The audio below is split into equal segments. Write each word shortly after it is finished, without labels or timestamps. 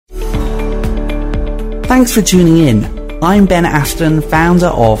Thanks for tuning in. I'm Ben Ashton, founder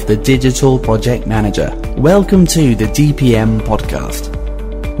of The Digital Project Manager. Welcome to the DPM podcast.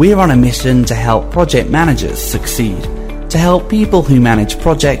 We're on a mission to help project managers succeed, to help people who manage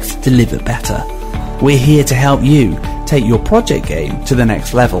projects deliver better. We're here to help you take your project game to the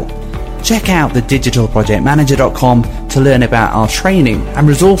next level. Check out thedigitalprojectmanager.com to learn about our training and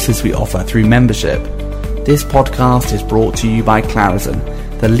resources we offer through membership. This podcast is brought to you by Clarizen,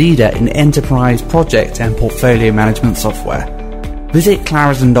 the leader in enterprise project and portfolio management software. Visit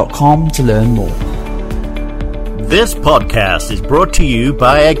clarizen.com to learn more. This podcast is brought to you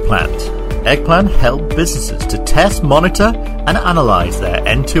by Eggplant. Eggplant help businesses to test, monitor, and analyze their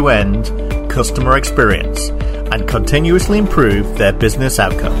end-to-end customer experience and continuously improve their business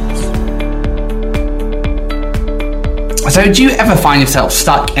outcomes. So do you ever find yourself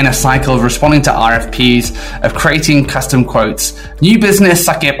stuck in a cycle of responding to RFPs, of creating custom quotes, new business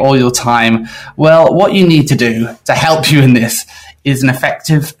sucking up all your time? Well, what you need to do to help you in this is an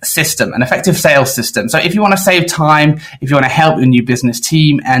effective system, an effective sales system. So if you want to save time, if you want to help your new business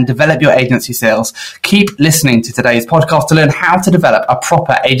team and develop your agency sales, keep listening to today's podcast to learn how to develop a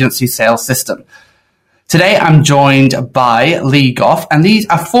proper agency sales system. Today, I'm joined by Lee Goff, and he's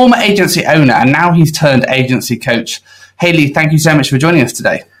a former agency owner, and now he's turned agency coach. Hey, Lee, thank you so much for joining us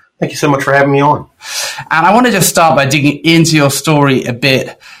today. Thank you so much for having me on. And I want to just start by digging into your story a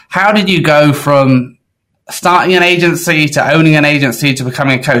bit. How did you go from starting an agency to owning an agency to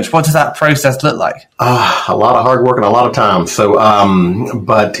becoming a coach? What does that process look like? A lot of hard work and a lot of time.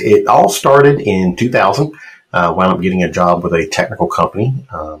 But it all started in 2000. Wound up getting a job with a technical company.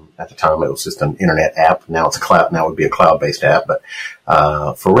 At the time, it was just an internet app. Now it's a cloud. Now it would be a cloud-based app, but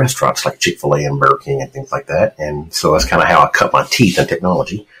for restaurants like Chick-fil-A and Burger King and things like that. And so that's kind of how I cut my teeth in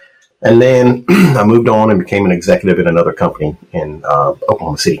technology. And then I moved on and became an executive at another company in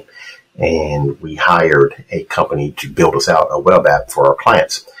Oklahoma City. And we hired a company to build us out a web app for our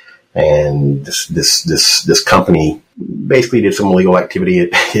clients. And this company basically did some illegal activity. It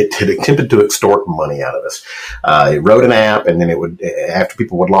attempted to extort money out of us. It wrote an app, and then it would, after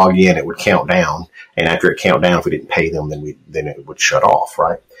people would log in, it would count down. And after it count down, if we didn't pay them, then it would shut off,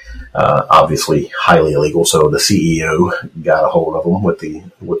 right? Obviously highly illegal. So the CEO got a hold of them with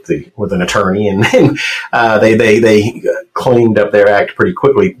an attorney, and then they cleaned up their act pretty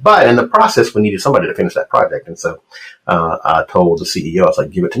quickly. But in the process, we needed somebody to finish that project. And so I told the CEO, I was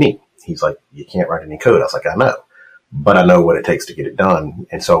like, give it to me. He's like, you can't write any code. I was like, I know, but I know what it takes to get it done.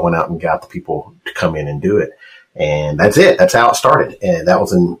 And so I went out and got the people to come in and do it. And that's it. That's how it started. And that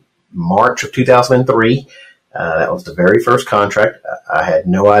was in March of 2003. That was the very first contract. I had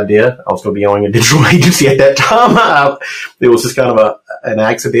no idea I was going to be owning a digital agency at that time. It was just kind of an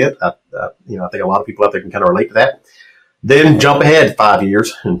accident. I think a lot of people out there can kind of relate to that. Then jump ahead 5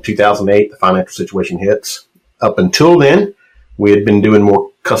 years. In 2008, the financial situation hits. Up until then, we had been doing more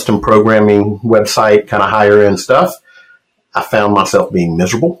custom programming, website, kind of higher end stuff. I found myself being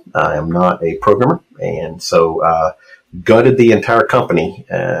miserable. I am not a programmer. And so gutted the entire company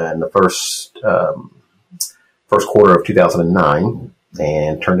in the first quarter of 2009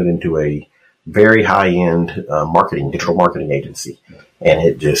 and turned it into a very high-end digital marketing agency. And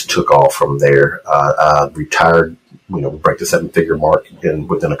it just took off from there. I retired, we break the 7-figure mark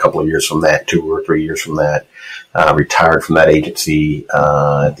within a couple of years from that, 2 or 3 years from that. Retired from that agency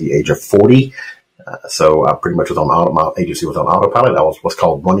at the age of 40. So I pretty much was my agency was on autopilot. I was what's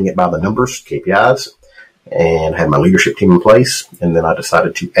called running it by the numbers, KPIs, and had my leadership team in place. And then I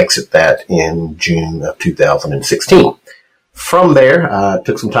decided to exit that in June of 2016. From there, I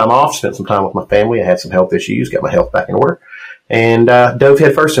took some time off, spent some time with my family. I had some health issues, got my health back in order, and dove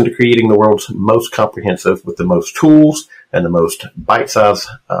headfirst into creating the world's most comprehensive, with the most tools and the most bite-sized,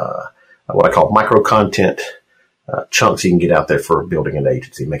 what I call micro content chunks you can get out there for building an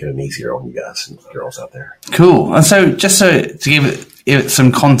agency, making it easier on you guys and girls out there. Cool. And so just to give it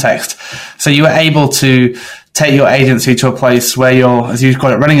some context, so you were able to take your agency to a place where you're, as you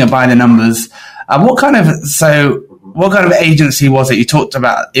call it, running it by the numbers. What kind of agency was it? You talked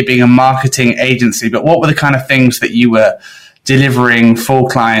about it being a marketing agency, but what were the kind of things that you were delivering for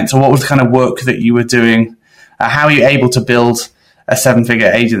clients, or what was the kind of work that you were doing? How are you able to build a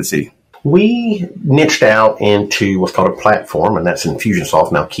 7-figure agency? We niched out into what's called a platform, and that's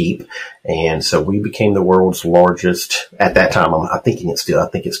Infusionsoft, now Keep. And so we became the world's largest, at that time, I think it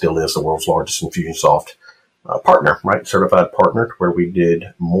still is the world's largest Infusionsoft partner, right? Certified partner, where we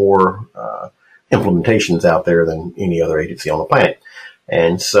did more implementations out there than any other agency on the planet.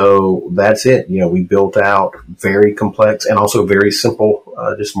 And so that's it. We built out very complex and also very simple,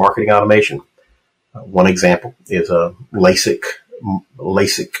 just marketing automation. One example is a LASIK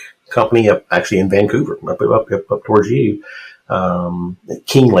company actually in Vancouver, up towards you.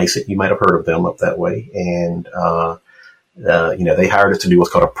 King LASIK, you might have heard of them up that way. And, they hired us to do what's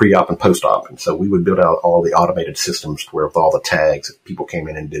called a pre-op and post-op. And so we would build out all the automated systems where with all the tags, if people came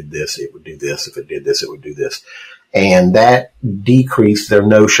in and did this, it would do this. If it did this, it would do this. And that decreased their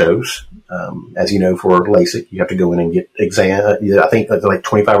no-shows. As you know, for LASIK, you have to go in and get exam. I think like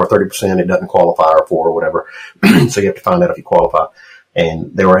 25 or 30% it doesn't qualify for or whatever. So you have to find out if you qualify.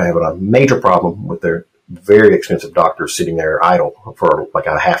 And they were having a major problem with their very expensive doctors sitting there idle for like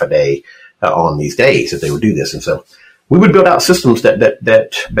a half a day on these days if they would do this. And so we would build out systems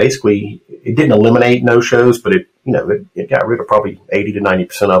that basically, it didn't eliminate no-shows, but it got rid of probably 80 to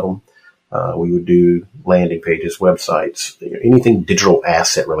 90% of them. We would do landing pages, websites, anything digital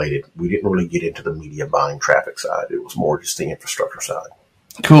asset related. We didn't really get into the media buying traffic side. It was more just the infrastructure side.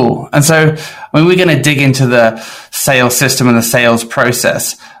 Cool. And so, we're going to dig into the sales system and the sales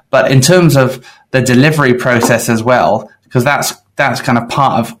process, but in terms of the delivery process as well, because that's kind of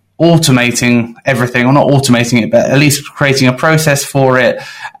part of automating everything, or not automating it, but at least creating a process for it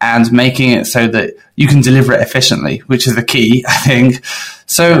and making it so that you can deliver it efficiently, which is the key, I think.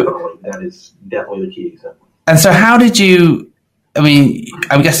 So that is definitely the key. So. And so how did you,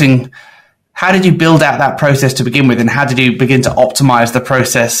 I'm guessing, how did you build out that process to begin with, and how did you begin to optimize the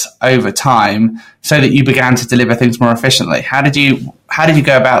process over time so that you began to deliver things more efficiently? How did you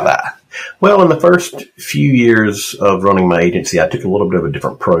go about that? Well, in the first few years of running my agency, I took a little bit of a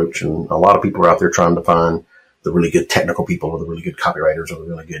different approach, and a lot of people are out there trying to find the really good technical people, or the really good copywriters, or the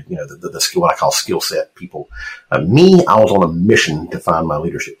really good, the skill, what I call skill set people. I was on a mission to find my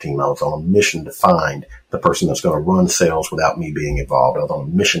leadership team. I was on a mission to find the person that's going to run sales without me being involved. I was on a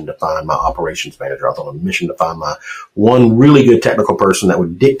mission to find my operations manager. I was on a mission to find my one really good technical person that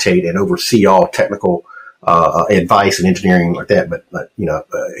would dictate and oversee all technical advice and engineering like that. But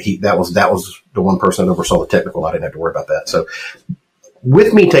that was the one person that oversaw the technical. I didn't have to worry about that. So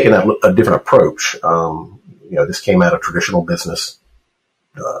with me taking a different approach, this came out of traditional business.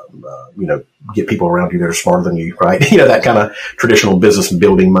 Get people around you that are smarter than you, right? That kind of traditional business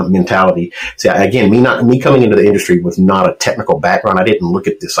building mentality. So again, me coming into the industry with not a technical background, I didn't look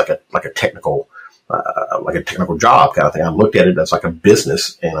at this like a technical job kind of thing. I looked at it as like a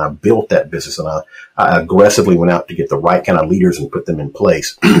business, and I built that business, and I aggressively went out to get the right kind of leaders and put them in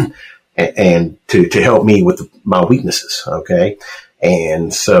place and to help me with my weaknesses. Okay.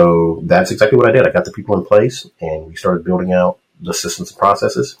 And so that's exactly what I did. I got the people in place, and we started building out the systems and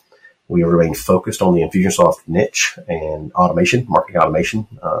processes. We remained focused on the Infusionsoft niche and automation, marketing automation,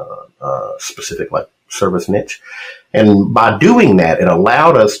 specific like service niche. And by doing that, it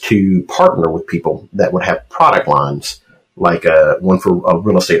allowed us to partner with people that would have product lines, like one for a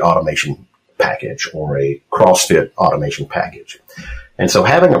real estate automation package or a CrossFit automation package. And so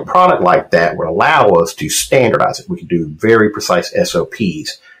having a product like that would allow us to standardize it. We could do very precise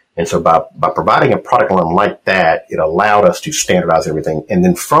SOPs. And so by providing a product line like that, it allowed us to standardize everything. And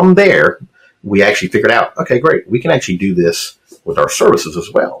then from there, we actually figured out, okay, great, we can actually do this with our services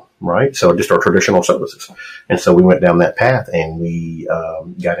as well, right? So just our traditional services. And so we went down that path, and we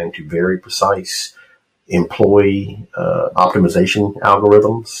got into very precise employee optimization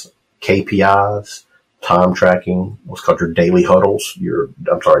algorithms, KPIs, time tracking, what's called your daily huddles,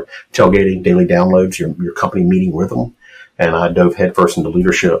 tailgating, daily downloads, your company meeting rhythm. And I dove headfirst into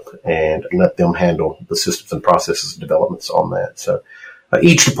leadership and let them handle the systems and processes developments on that. So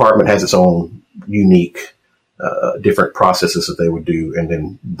each department has its own unique, different processes that they would do. And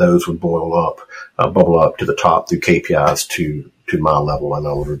then those would bubble up to the top through KPIs to my level. And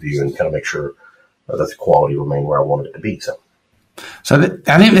I would review and kind of make sure that the quality remained where I wanted it to be. So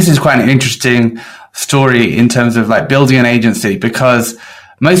I think this is quite an interesting story in terms of like building an agency, because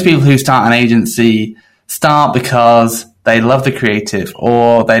most people who start an agency start because they love the creative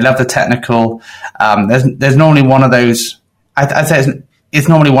or they love the technical. There's normally one of those, I'd say it's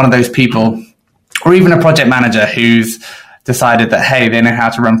normally one of those people, or even a project manager who's decided that, hey, they know how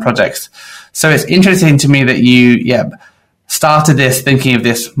to run projects. So it's interesting to me that you, started this thinking of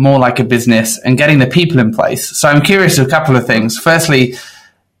this more like a business and getting the people in place. So I'm curious of a couple of things. Firstly,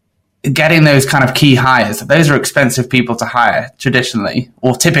 getting those kind of key hires. Those are expensive people to hire traditionally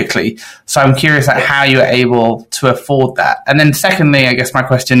or typically. So I'm curious at how you're able to afford that. And then secondly, I guess my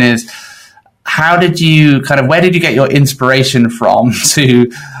question is, where did you get your inspiration from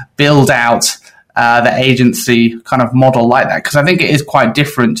to build out the agency kind of model like that? Because I think it is quite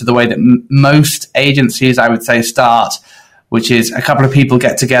different to the way that most agencies, I would say, start, which is a couple of people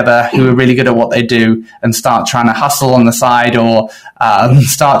get together who are really good at what they do and start trying to hustle on the side or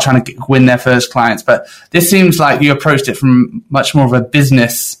start trying to win their first clients. But this seems like you approached it from much more of a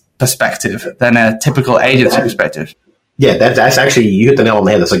business perspective than a typical agency perspective. Yeah, that's actually, you hit the nail on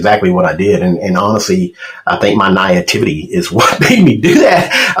the head. That's exactly what I did. And honestly, I think my naivety is what made me do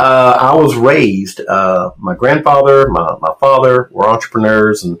that. I was raised, my grandfather, my father were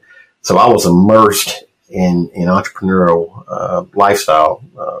entrepreneurs. And so I was immersed in entrepreneurial, lifestyle,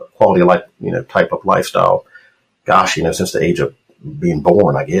 quality of life, type of lifestyle. Gosh, since the age of being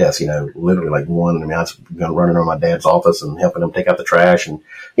born, I guess, literally like one. I mean, I was running around my dad's office and helping him take out the trash and,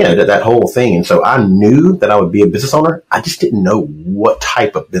 that whole thing. And so I knew that I would be a business owner. I just didn't know what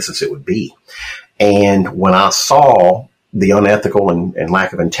type of business it would be. And when I saw the unethical and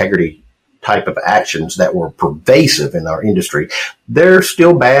lack of integrity type of actions that were pervasive in our industry, they're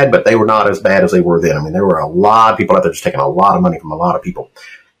still bad, but they were not as bad as they were then. I mean, there were a lot of people out there just taking a lot of money from a lot of people.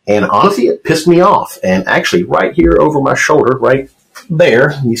 And honestly, it pissed me off. And actually, right here over my shoulder, right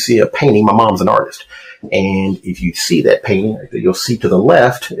there, you see a painting. My mom's an artist. And if you see that painting, you'll see to the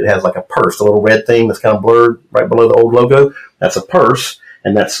left, it has like a purse, a little red thing that's kind of blurred right below the old logo. That's a purse.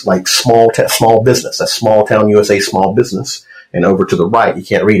 And that's like small business. That's small town USA, small business. And over to the right, you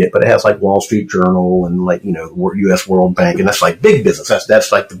can't read it, but it has like Wall Street Journal and like, U.S. World Bank. And that's like big business.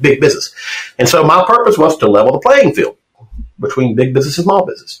 That's like the big business. And so my purpose was to level the playing field between big business and small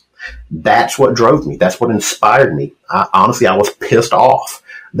business. That's what drove me. That's what inspired me. Honestly, I was pissed off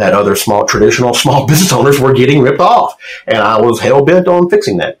that other traditional small business owners were getting ripped off. And I was hell bent on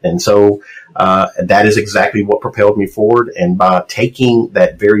fixing that. And so, that is exactly what propelled me forward. And by taking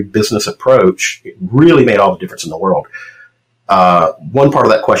that very business approach, it really made all the difference in the world. One part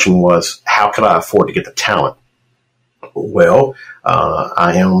of that question was, how could I afford to get the talent? Well,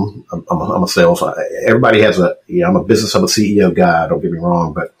 I'm a sales. Everybody has I'm a business, I'm a CEO guy. Don't get me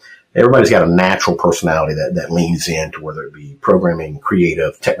wrong, but everybody's got a natural personality that leans into, whether it be programming,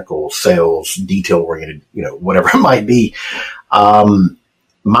 creative, technical, sales, detail oriented, whatever it might be.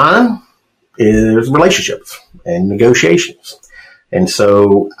 Mine is relationships and negotiations. And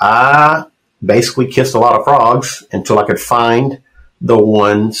so I basically kissed a lot of frogs until I could find the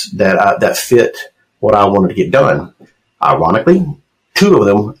ones that fit what I wanted to get done. Ironically, 2 of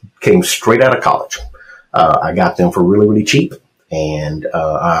them came straight out of college. I got them for really, really cheap. And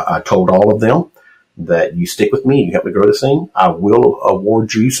I told all of them that you stick with me, you help me grow this thing, I will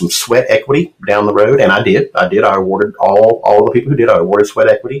award you some sweat equity down the road. And I did. I awarded all the people who did. I awarded sweat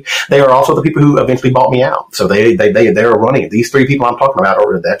equity. They are also the people who eventually bought me out. So they're running it. These 3 people I'm talking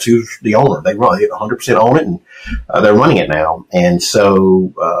about, that's who's the owner. They 100% own it, and they're running it now. And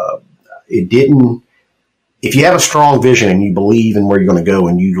so it didn't. If you have a strong vision and you believe in where you're going to go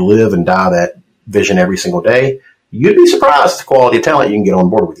and you live and die that vision every single day, you'd be surprised at the quality of talent you can get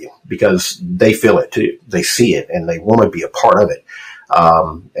on board with you, because they feel it too. They see it and they want to be a part of it.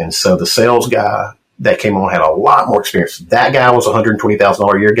 And so the sales guy that came on had a lot more experience. That guy was a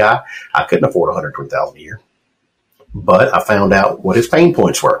 $120,000 a year guy. I couldn't afford $120,000 a year, but I found out what his pain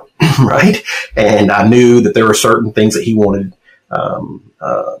points were, right? And I knew that there were certain things that he wanted,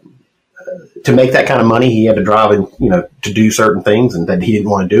 to make that kind of money. He had to drive and, to do certain things, and that he didn't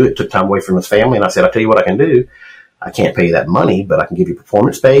want to do. It took time away from his family. And I said, I'll tell you what I can do. I can't pay you that money, but I can give you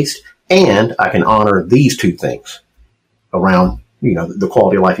performance-based, and I can honor these 2 things around, the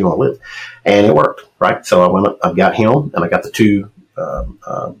quality of life you want to live. And it worked, right? So I got him, and I got the 2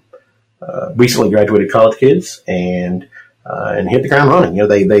 recently graduated college kids, and hit the ground running.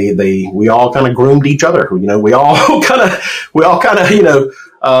 We all kind of groomed each other. We all kind of,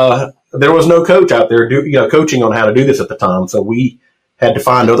 there was no coach out there coaching on how to do this at the time. So we had to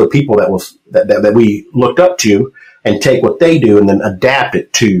find other people that we looked up to and take what they do and then adapt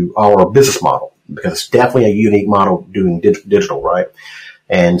it to our business model, because it's definitely a unique model doing digital, right?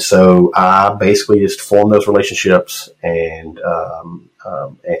 And so I basically just formed those relationships and died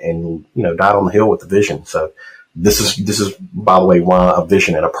on the hill with the vision. So this is, by the way, why a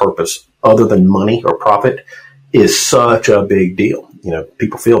vision and a purpose other than money or profit is such a big deal.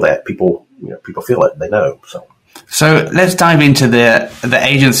 People feel that. People feel it. They know. So let's dive into the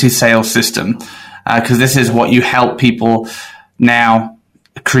agency sales system, because this is what you help people now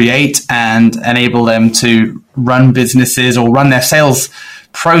create and enable them to run businesses or run their sales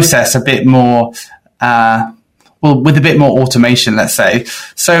process a bit more, with a bit more automation, let's say.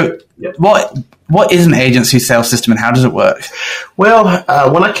 So yep. What is an agency sales system and how does it work? Well,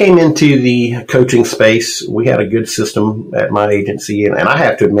 when I came into the coaching space, we had a good system at my agency. And I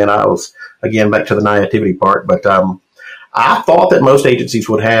have to admit, I was, again, back to the naivety part, but I thought that most agencies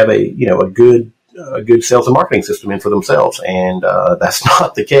would have a good sales and marketing system in for themselves. And that's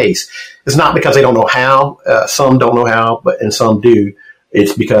not the case. It's not because they don't know how. Some don't know how, and some do.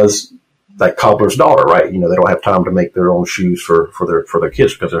 It's because like cobbler's daughter, right? They don't have time to make their own shoes for their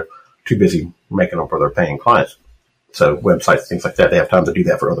kids because they're too busy making them for their paying clients. So websites, things like that, they have time to do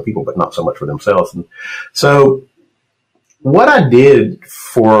that for other people, but not so much for themselves. And so what I did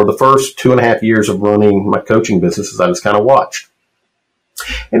for the first 2.5 years of running my coaching business is I just kind of watched.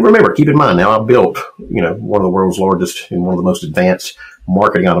 And remember, keep in mind, now I built, one of the world's largest and one of the most advanced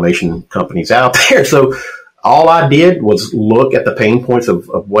marketing automation companies out there. So all I did was look at the pain points of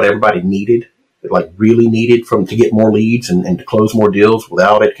what everybody needed, like really needed to get more leads and to close more deals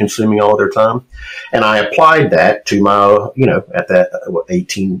without it consuming all of their time. And I applied that to my, at that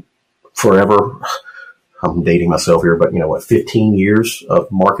 18 forever, I'm dating myself here, but 15 years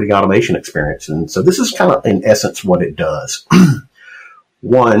of marketing automation experience. And so this is kind of in essence what it does.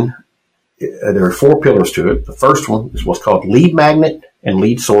 One, there are 4 pillars to it. The first one is what's called lead magnet and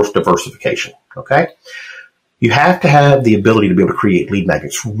lead source diversification. Okay. You have to have the ability to be able to create lead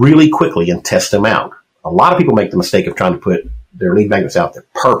magnets really quickly and test them out. A lot of people make the mistake of trying to put their lead magnets out there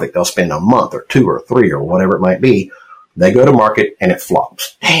perfect. They'll spend a month or 2 or 3 or whatever it might be. They go to market and it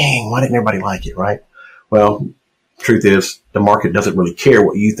flops. Dang, why didn't everybody like it, right? Well, truth is, the market doesn't really care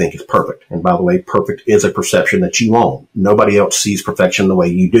what you think is perfect. And by the way, perfect is a perception that you own. Nobody else sees perfection the way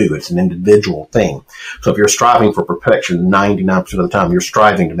you do. It's an individual thing. So if you're striving for perfection 99% of the time, you're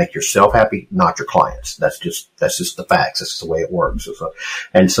striving to make yourself happy, not your clients. That's just the facts. That's just the way it works.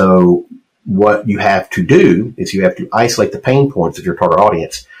 And so what you have to do is you have to isolate the pain points of your target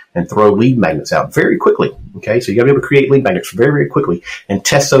audience and throw lead magnets out very quickly. Okay. So you got to be able to create lead magnets very, very quickly and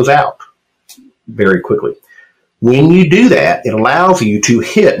test those out very quickly. When you do that, it allows you to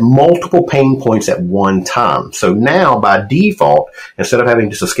hit multiple pain points at one time. So now, by default, instead of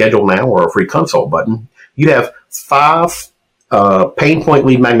having just a schedule now or a free consult button, you have 5 pain point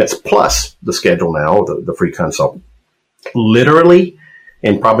lead magnets plus the schedule now, or the free consult. Literally,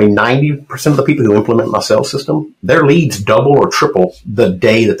 and probably 90% of the people who implement my sales system, their leads double or triple the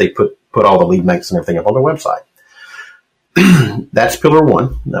day that they put all the lead magnets and everything up on their website. That's pillar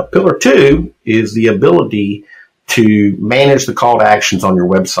 1. Now, pillar 2 is the ability to manage the call to actions on your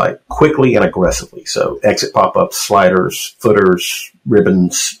website quickly and aggressively. So exit pop-ups, sliders, footers,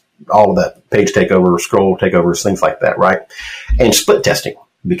 ribbons, all of that, page takeover, scroll takeovers, things like that, right? And split testing,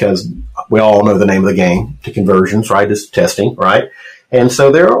 because we all know the name of the game to conversions, right, is testing, right? And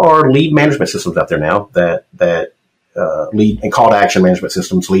so there are lead management systems out there now that lead and call to action management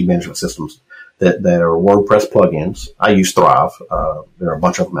systems, lead management systems that are WordPress plugins. I use Thrive. There are a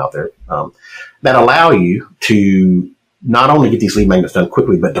bunch of them out there that allow you to not only get these lead magnets done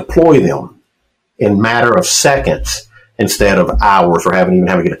quickly, but deploy them in a matter of seconds instead of hours or having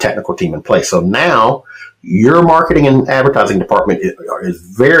to get a technical team in place. So now your marketing and advertising department is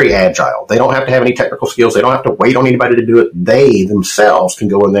very agile. They don't have to have any technical skills. They don't have to wait on anybody to do it. They themselves can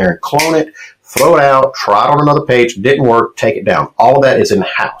go in there and clone it, throw it out, try it on another page. Didn't work, take it down. All of that is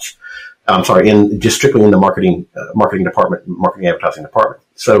in-house. I'm sorry, just strictly in the marketing department, marketing advertising department.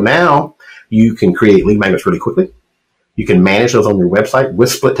 So now you can create lead magnets really quickly. You can manage those on your website with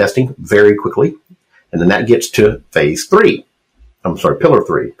split testing very quickly. And then that gets to pillar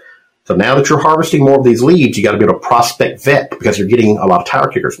 3. So now that you're harvesting more of these leads, you got to be able to prospect vet, because you're getting a lot of tire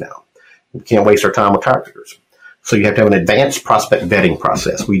kickers now. We can't waste our time with tire kickers. So you have to have an advanced prospect vetting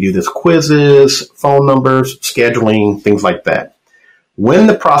process. We do this quizzes, phone numbers, scheduling, things like that. When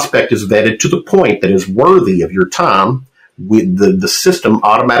the prospect is vetted to the point that is worthy of your time, the system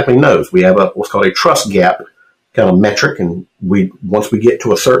automatically knows. We have what's called a trust gap kind of metric, and once we get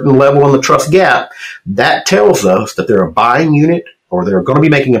to a certain level in the trust gap, that tells us that they're a buying unit or they're going to be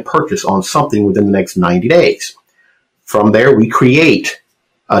making a purchase on something within the next 90 days. From there, we create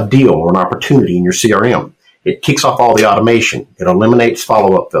a deal or an opportunity in your CRM. It kicks off all the automation. It eliminates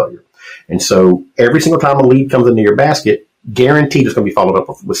follow-up failure. And so every single time a lead comes into your basket, guaranteed it's going to be followed up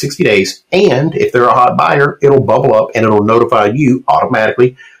with 60 days. And if they're a hot buyer, it'll bubble up and it'll notify you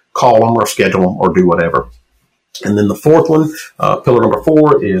automatically, call them or schedule them or do whatever. And then the fourth one, pillar number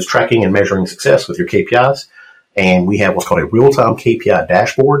 4, is tracking and measuring success with your KPIs. And we have what's called a real-time KPI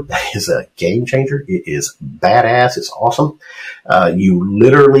dashboard. That is a game changer. It is badass. It's awesome. You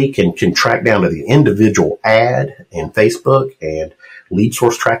literally can track down to the individual ad in Facebook and lead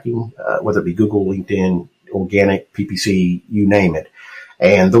source tracking, whether it be Google, LinkedIn, organic, PPC, you name it.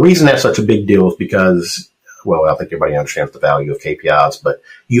 And the reason that's such a big deal is because, well, I think everybody understands the value of KPIs, but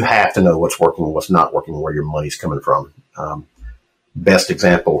you have to know what's working, what's not working, where your money's coming from. Best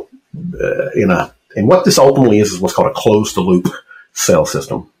example, and what this ultimately is what's called a closed-the-loop sales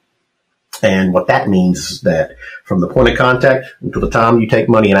system. And what that means is that from the point of contact until the time you take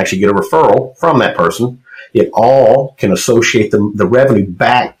money and actually get a referral from that person, it all can associate the revenue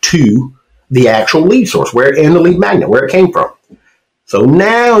back to the actual lead source, where in the lead magnet, where it came from. So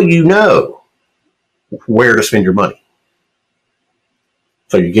now you know where to spend your money.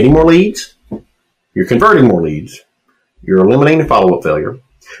 So you're getting more leads, you're converting more leads, you're eliminating follow-up failure,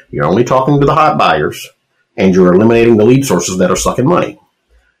 you're only talking to the hot buyers, and you're eliminating the lead sources that are sucking money.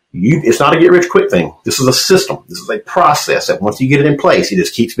 It's not a get-rich-quick thing. This is a system. This is a process that once you get it in place, it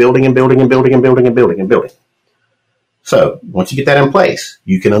just keeps building and building and building and building and building and building. So once you get that in place,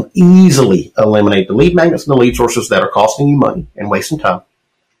 you can easily eliminate the lead magnets and the lead sources that are costing you money and wasting time.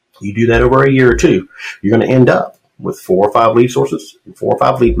 You do that over a year or two, you're going to end up with 4 or 5 lead sources and 4 or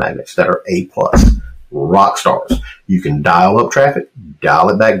 5 lead magnets that are A+, rock stars. You can dial up traffic, dial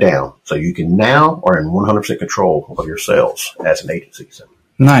it back down. So you can now are in 100% control of your sales as an agency. So.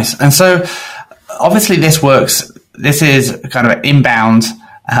 Nice. And so obviously this works. This is kind of inbound,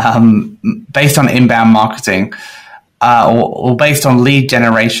 based on inbound marketing, or based on lead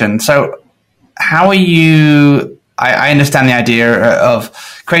generation. So how are you, I understand the idea of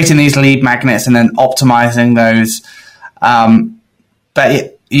creating these lead magnets and then optimizing those.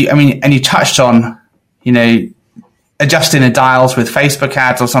 But and you touched on, adjusting the dials with Facebook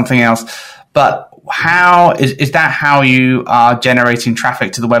ads or something else, but how is that how you are generating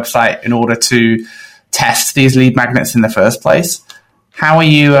traffic to the website in order to test these lead magnets in the first place? How are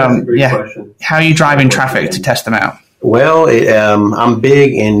you, how are you driving traffic to test them out? Well, I'm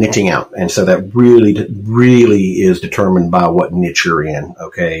big in niching out. And so that really is determined by what niche you're in.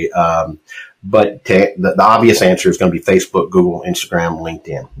 Okay. But the obvious answer is going to be Facebook, Google, Instagram,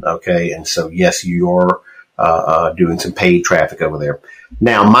 LinkedIn. Okay. And so, yes, you're doing some paid traffic over there.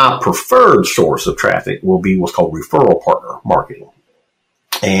 Now, my preferred source of traffic will be what's called referral partner marketing.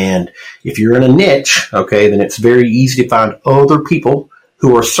 And if you're in a niche, okay, then it's very easy to find other people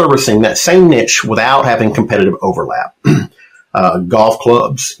who are servicing that same niche without having competitive overlap. Golf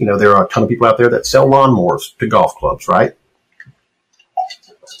clubs, there are a ton of people out there that sell lawnmowers to golf clubs, right?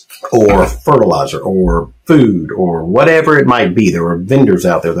 Or fertilizer or food or whatever it might be. There are vendors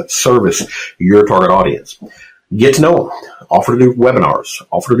out there that service your target audience. Get to know them. Offer to do webinars,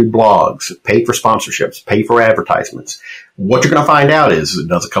 offer to do blogs, pay for sponsorships, pay for advertisements. What you're going to find out is it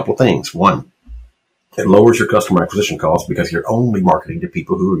does a couple of things. One, it lowers your customer acquisition costs because you're only marketing to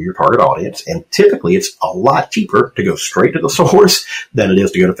people who are your target audience. And typically it's a lot cheaper to go straight to the source than it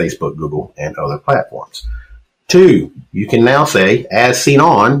is to go to Facebook, Google, and other platforms. 2, you can now say, as seen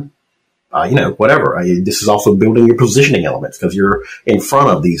on, whatever. This is also building your positioning elements because you're in front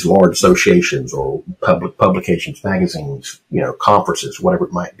of these large associations or public publications, magazines, conferences, whatever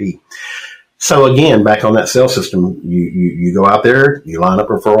it might be. So again, back on that sales system, you go out there, you line up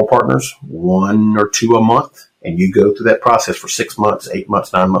referral partners, 1 or 2 a month, and you go through that process for 6 months, 8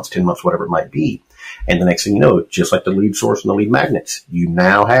 months, 9 months, 10 months, whatever it might be. And the next thing you know, just like the lead source and the lead magnets, you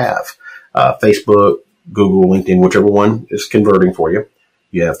now have Facebook, Google, LinkedIn, whichever one is converting for you.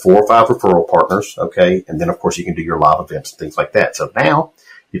 You have 4 or 5 referral partners, okay? And then, of course, you can do your live events and things like that. So now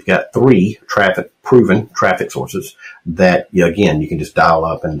you've got 3 proven traffic sources that, again, you can just dial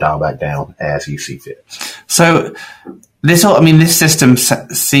up and dial back down as you see fit. So this system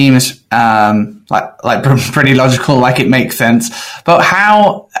seems like pretty logical, like it makes sense. But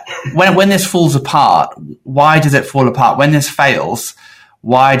how, when this falls apart, why does it fall apart? When this fails,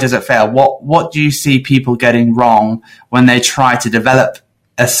 why does it fail? What do you see people getting wrong when they try to develop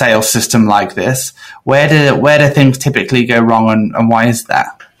a sales system like this? Where do things typically go wrong, and why is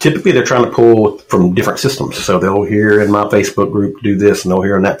that? Typically, they're trying to pull from different systems. So they'll hear in my Facebook group do this, and they'll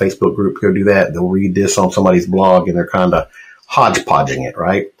hear in that Facebook group go do that. They'll read this on somebody's blog, and they're kind of hodgepodging it,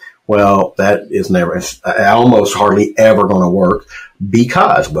 right? Well, that is almost hardly ever going to work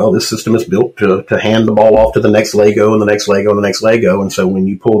because, this system is built to hand the ball off to the next Lego and the next Lego and the next Lego. And so when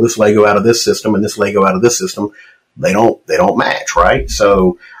you pull this Lego out of this system and this Lego out of this system, they don't match, right?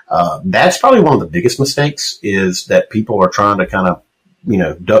 So that's probably one of the biggest mistakes is that people are trying to kind of,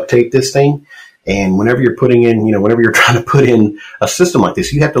 duct tape this thing. And whenever you're whenever you're trying to put in a system like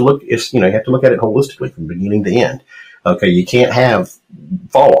this, you have to look at it holistically from beginning to end. Okay, you can't have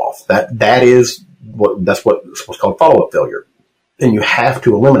fall off. That's what's called follow-up failure. And you have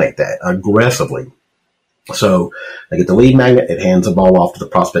to eliminate that aggressively. So they get the lead magnet, it hands the ball off to the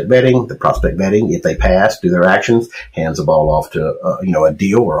prospect vetting. The prospect vetting, if they pass, do their actions, hands the ball off to, a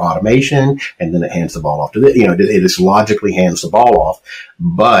deal or automation, and then it hands the ball off to it just logically hands the ball off.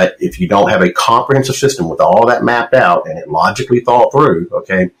 But if you don't have a comprehensive system with all that mapped out and it logically thought through,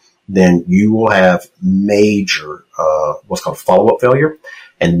 okay, then you will have major, what's called follow-up failure.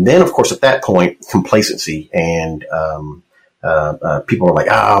 And then, of course, at that point, complacency and, people are like,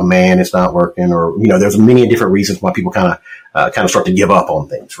 oh man, it's not working. Or, there's many different reasons why people kind of start to give up on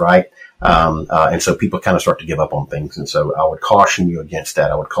things, right? And so people kind of start to give up on things. And so I would caution you against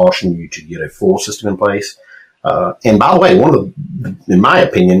that. I would caution you to get a full system in place. And by the way, in my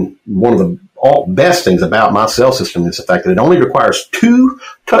opinion, one of the best things about my sales system is the fact that it only requires 2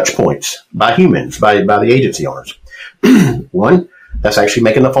 touch points by humans, by the agency owners. One, that's actually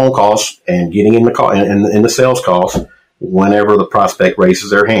making the phone calls and getting in the call in the sales calls whenever the prospect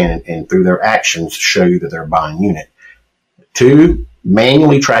raises their hand and through their actions show you that they're buying unit. 2,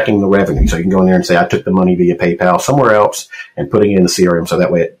 manually tracking the revenue. So you can go in there and say, I took the money via PayPal somewhere else and putting it in the CRM so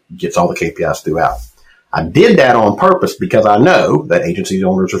that way it gets all the KPIs throughout. I did that on purpose because I know that agency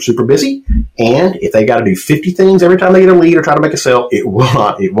owners are super busy, and if they got to do 50 things every time they get a lead or try to make a sale, it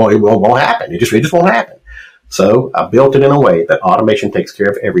won't happen. It just won't happen. So I built it in a way that automation takes care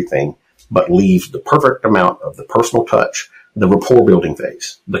of everything, but leaves the perfect amount of the personal touch, the rapport building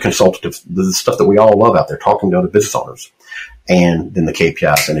phase, the consultative, the stuff that we all love out there, talking to other business owners, and then the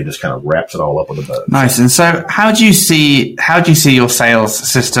KPIs, and it just kind of wraps it all up with a bow. Nice. And so how do you see your sales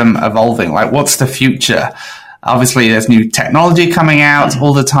system evolving? Like, what's the future? Obviously, there's new technology coming out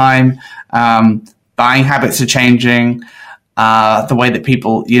all the time. Buying habits are changing. The way that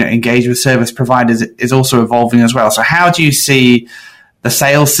people, engage with service providers is also evolving as well. So how do you see the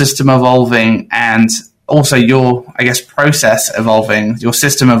sales system evolving, and also your, process evolving, your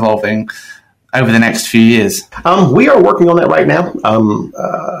system evolving over the next few years? We are working on that right now.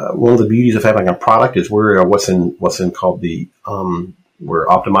 One of the beauties of having a product is we're called we're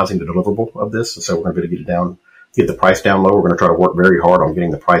optimizing the deliverable of this. So we're going to be able to get the price down low. We're going to try to work very hard on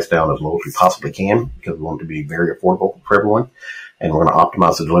getting the price down as low as we possibly can because we want it to be very affordable for everyone. And we're going to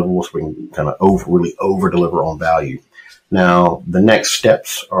optimize the deliverables so we can kind of really over deliver on value. Now, the next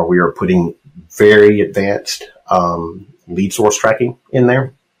steps are we are putting very advanced lead source tracking in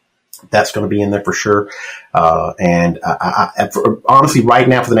there. That's going to be in there for sure. And honestly, right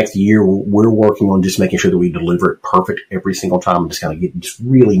now for the next year, we're working on just making sure that we deliver it perfect every single time and just kind of just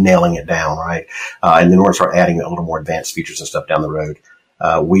really nailing it down, right? And then we're going to start adding a little more advanced features and stuff down the road.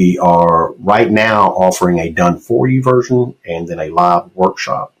 We are right now offering a done for you version and then a live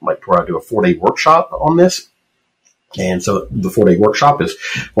workshop, like where I do a 4-day workshop on this. And so the 4-day workshop is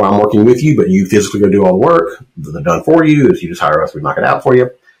where I'm working with you, but you physically go do all the work. The done for you is you just hire us, we knock it out for you.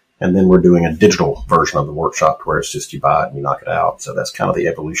 And then we're doing a digital version of the workshop where it's just you buy it and you knock it out. So that's kind of the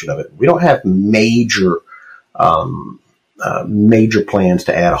evolution of it. We don't have major plans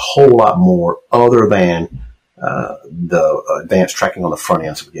to add a whole lot more other than the advanced tracking on the front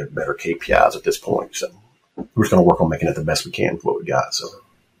end so we get better KPIs at this point. So we're just going to work on making it the best we can with what we got. So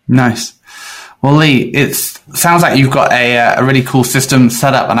nice. Well, Lee, it sounds like you've got a really cool system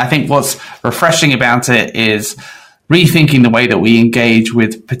set up. And I think what's refreshing about it is rethinking the way that we engage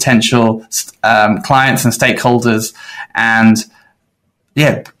with potential clients and stakeholders, and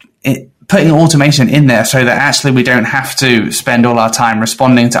putting automation in there so that actually we don't have to spend all our time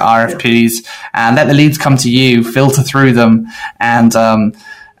responding to RFPs and let the leads come to you, filter through them,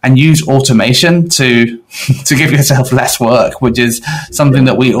 and use automation to give yourself less work, which is something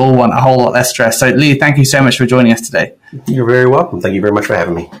that we all want, a whole lot less stress. So, Lee, thank you so much for joining us today. You're very welcome. Thank you very much for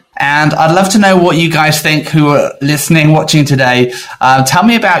having me. And I'd love to know what you guys think who are listening, watching today. Tell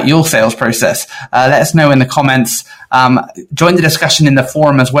me about your sales process. Let us know in the comments. Join the discussion in the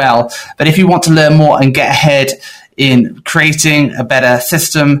forum as well. But if you want to learn more and get ahead in creating a better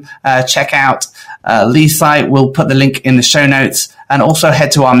system, check out Lee's site. We'll put the link in the show notes, and also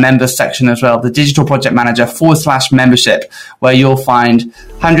head to our members section as well, the Digital Project Manager /membership, where you'll find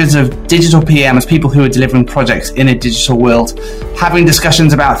hundreds of digital PMs, people who are delivering projects in a digital world, having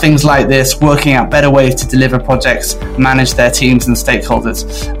discussions about things like this, working out better ways to deliver projects, manage their teams and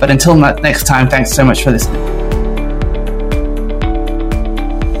stakeholders. But until next time, thanks so much for listening.